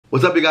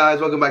What's up, you guys?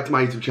 Welcome back to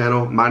my YouTube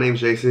channel. My name's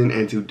Jason,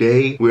 and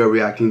today we are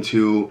reacting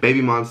to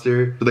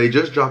Babymonster. So they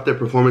just dropped their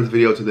performance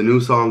video to the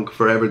new song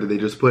Forever that they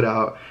just put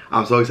out.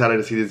 I'm so excited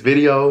to see this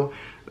video.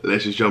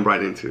 Let's just jump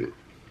right into it.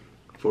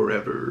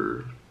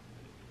 Forever.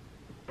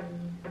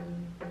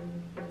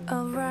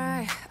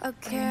 Alright,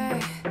 okay,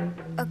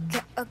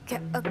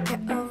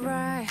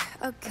 alright,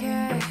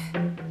 okay.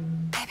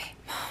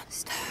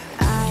 Babymonster.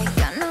 I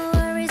got no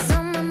worries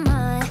on my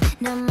mind.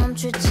 난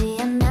멈추지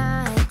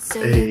않아.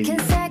 So you can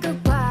say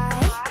goodbye.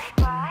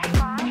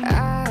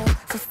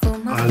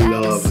 I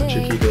love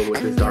Chiquito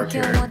with his dark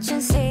hair. Come on,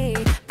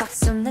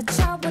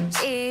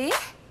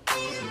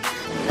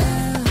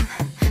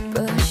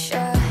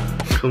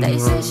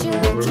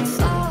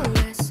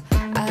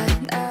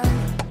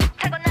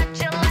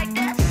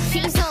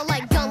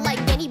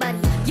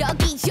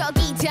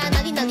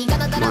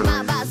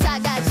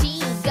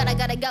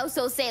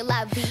 so say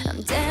la vie.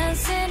 I'm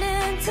dancing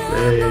into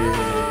the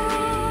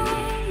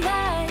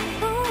moonlight.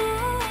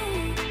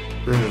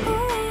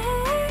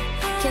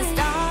 Can't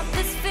stop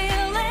this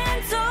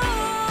feeling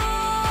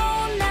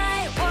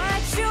tonight.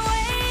 What you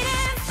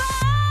waiting for?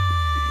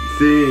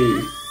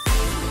 Sing.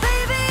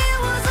 Baby, it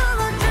was all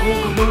a dream.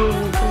 Oh, come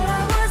on. But I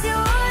was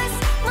yours.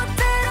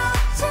 멋대로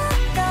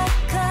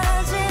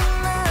착각하지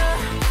마.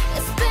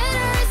 It's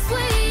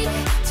bittersweet.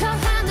 저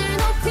하늘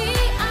높이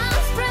I'm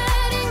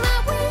spreading my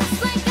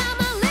wings like I'm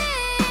a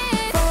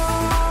leaf.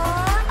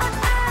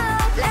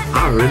 I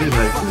really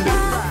like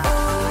this.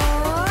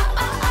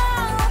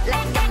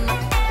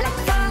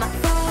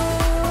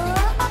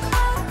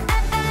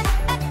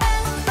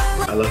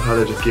 I love how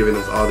they're just giving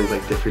us all these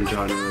like different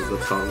genres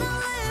of songs.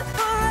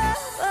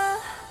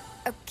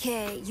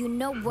 Okay, you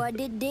know what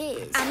it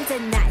is. I'm the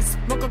nice.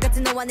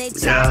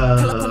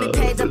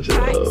 Yeah, good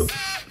job.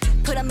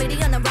 Put a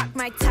million on rock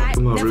my type.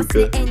 Come on, Never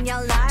Ruka. see in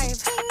your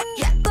life.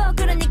 Yeah,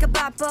 그러니까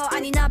바빠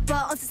아니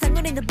나빠 어서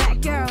상관인 the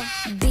back girl.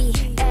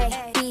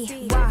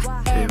 B-A-B-Y-M-O-N.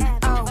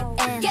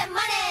 Get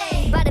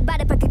money. Body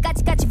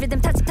끝까지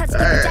rhythm touch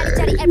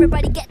짜리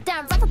everybody get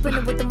down. Rock up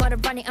with the motor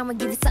running. I'ma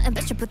give you something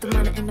better. Put the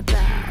money in the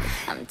bag.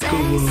 I'm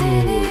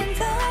dancing in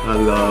the I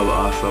love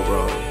Asa,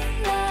 bro.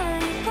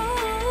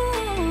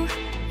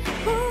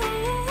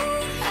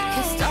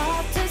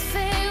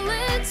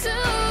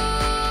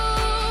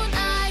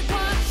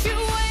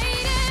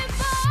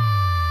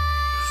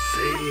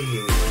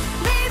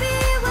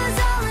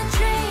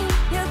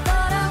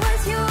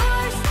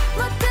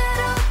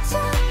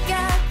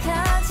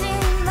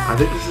 I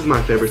think this is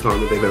my favorite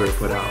song that they've ever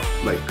put out,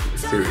 like,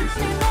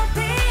 seriously.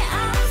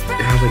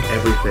 It has like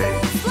everything.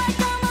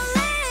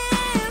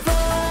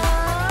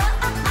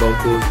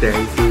 Vocals,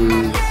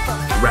 dancing,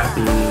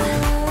 rapping,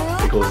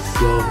 it goes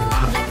slow,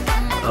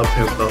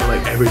 up-tempo,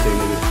 like everything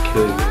is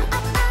killing it.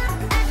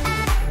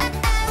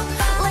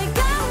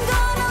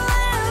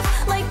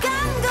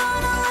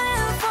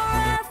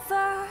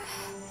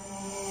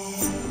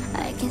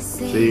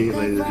 See,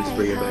 like, just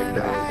bring it back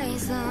down.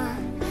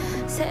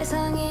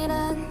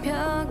 세상이란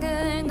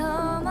벽을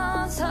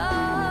넘어서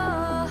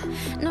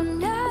No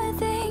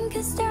nothing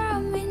can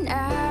stop me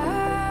now.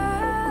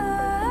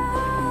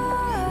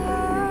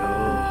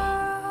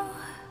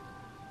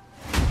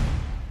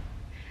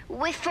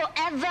 We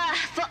forever,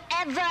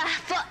 forever,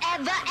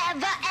 forever,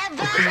 ever,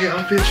 ever. Okay,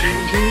 outfit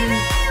changing.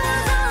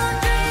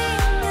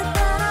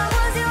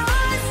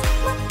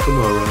 Come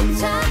on, Rami.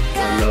 I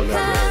love that,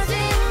 bro.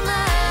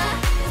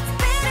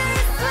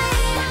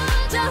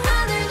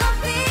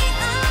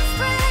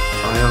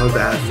 All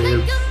bad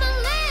lips.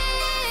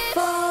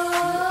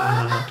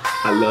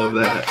 I love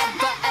that.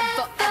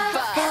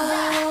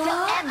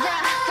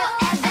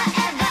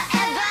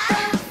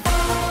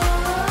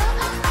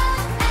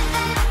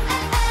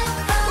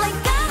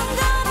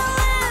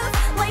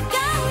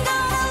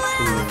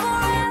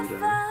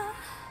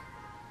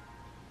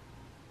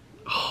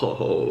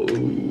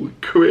 Oh,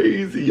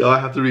 crazy. Y'all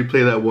have to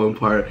replay that one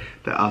part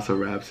that Asa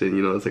raps in.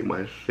 You know, it's like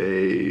my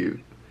fave.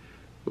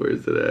 Where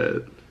is it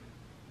at?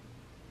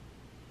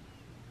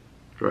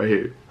 Right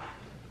here.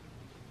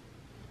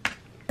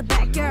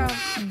 Girl,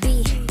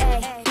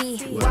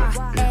 B-A-B-Y-M-O-N.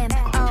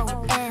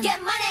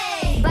 Get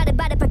money.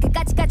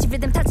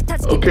 Rhythm touch.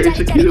 Okay,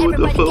 Chiquito with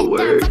the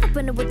footwork.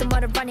 With the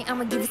motor running,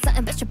 I'ma give you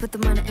something better. Put the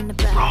money in the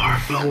bag. Bro, her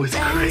flow is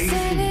crazy.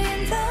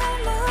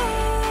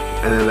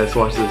 And then let's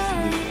watch this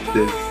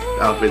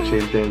outfit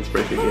change dance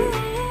break again.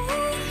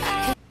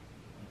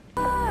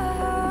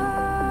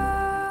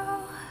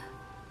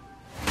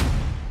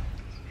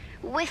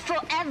 We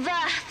forever,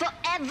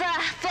 forever,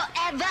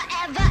 forever,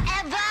 ever,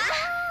 ever.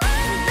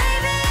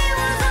 Baby, it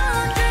was all a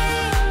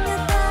dream. You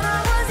thought I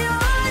was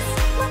yours.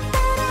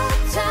 멋대로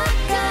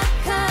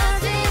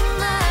착각하지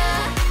마.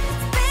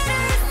 It's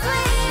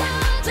bittersweet.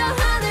 저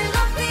하늘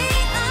높이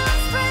I'm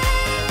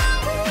spreading my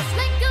wings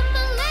like I'm a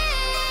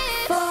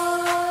leaf.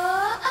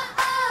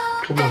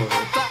 Come on.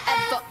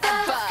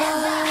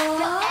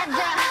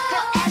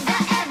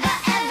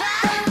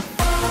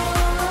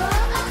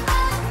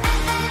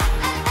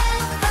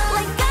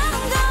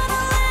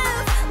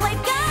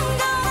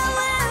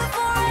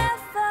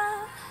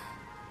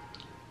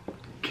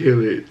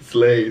 Kill it.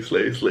 Slay,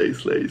 slay, slay,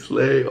 slay,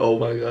 slay. Oh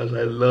my gosh,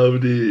 I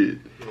loved it.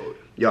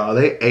 Y'all,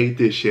 they ate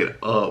this shit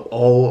up.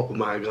 Oh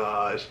my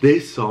gosh.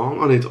 This song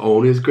on its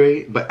own is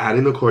great, but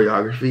adding the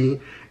choreography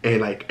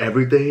and like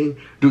everything,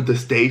 dude, the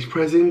stage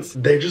presence,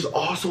 they're just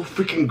all so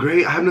freaking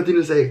great. I have nothing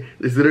to say.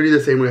 It's literally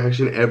the same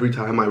reaction every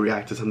time I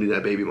react to something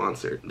that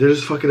Babymonster. They're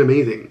just fucking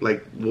amazing.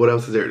 Like, what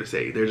else is there to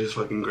say? They're just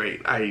fucking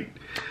great.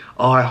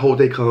 I hope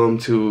they come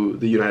to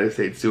the United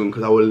States soon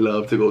because I would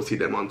love to go see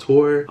them on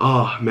tour.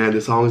 Oh man,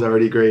 the song is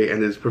already great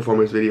and this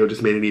performance video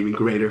just made it even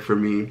greater for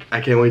me. I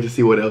can't wait to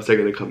see what else they're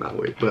gonna come out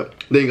with. But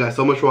thank you guys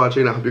so much for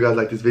watching. I hope you guys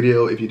liked this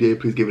video. If you did,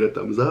 please give it a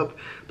thumbs up.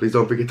 Please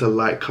don't forget to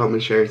like,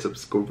 comment, share, and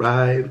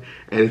subscribe.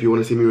 And if you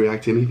want to see me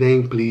react to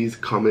anything, please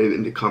comment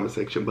in the comment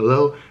section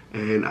below.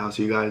 And I'll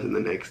see you guys in the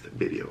next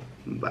video.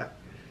 Bye.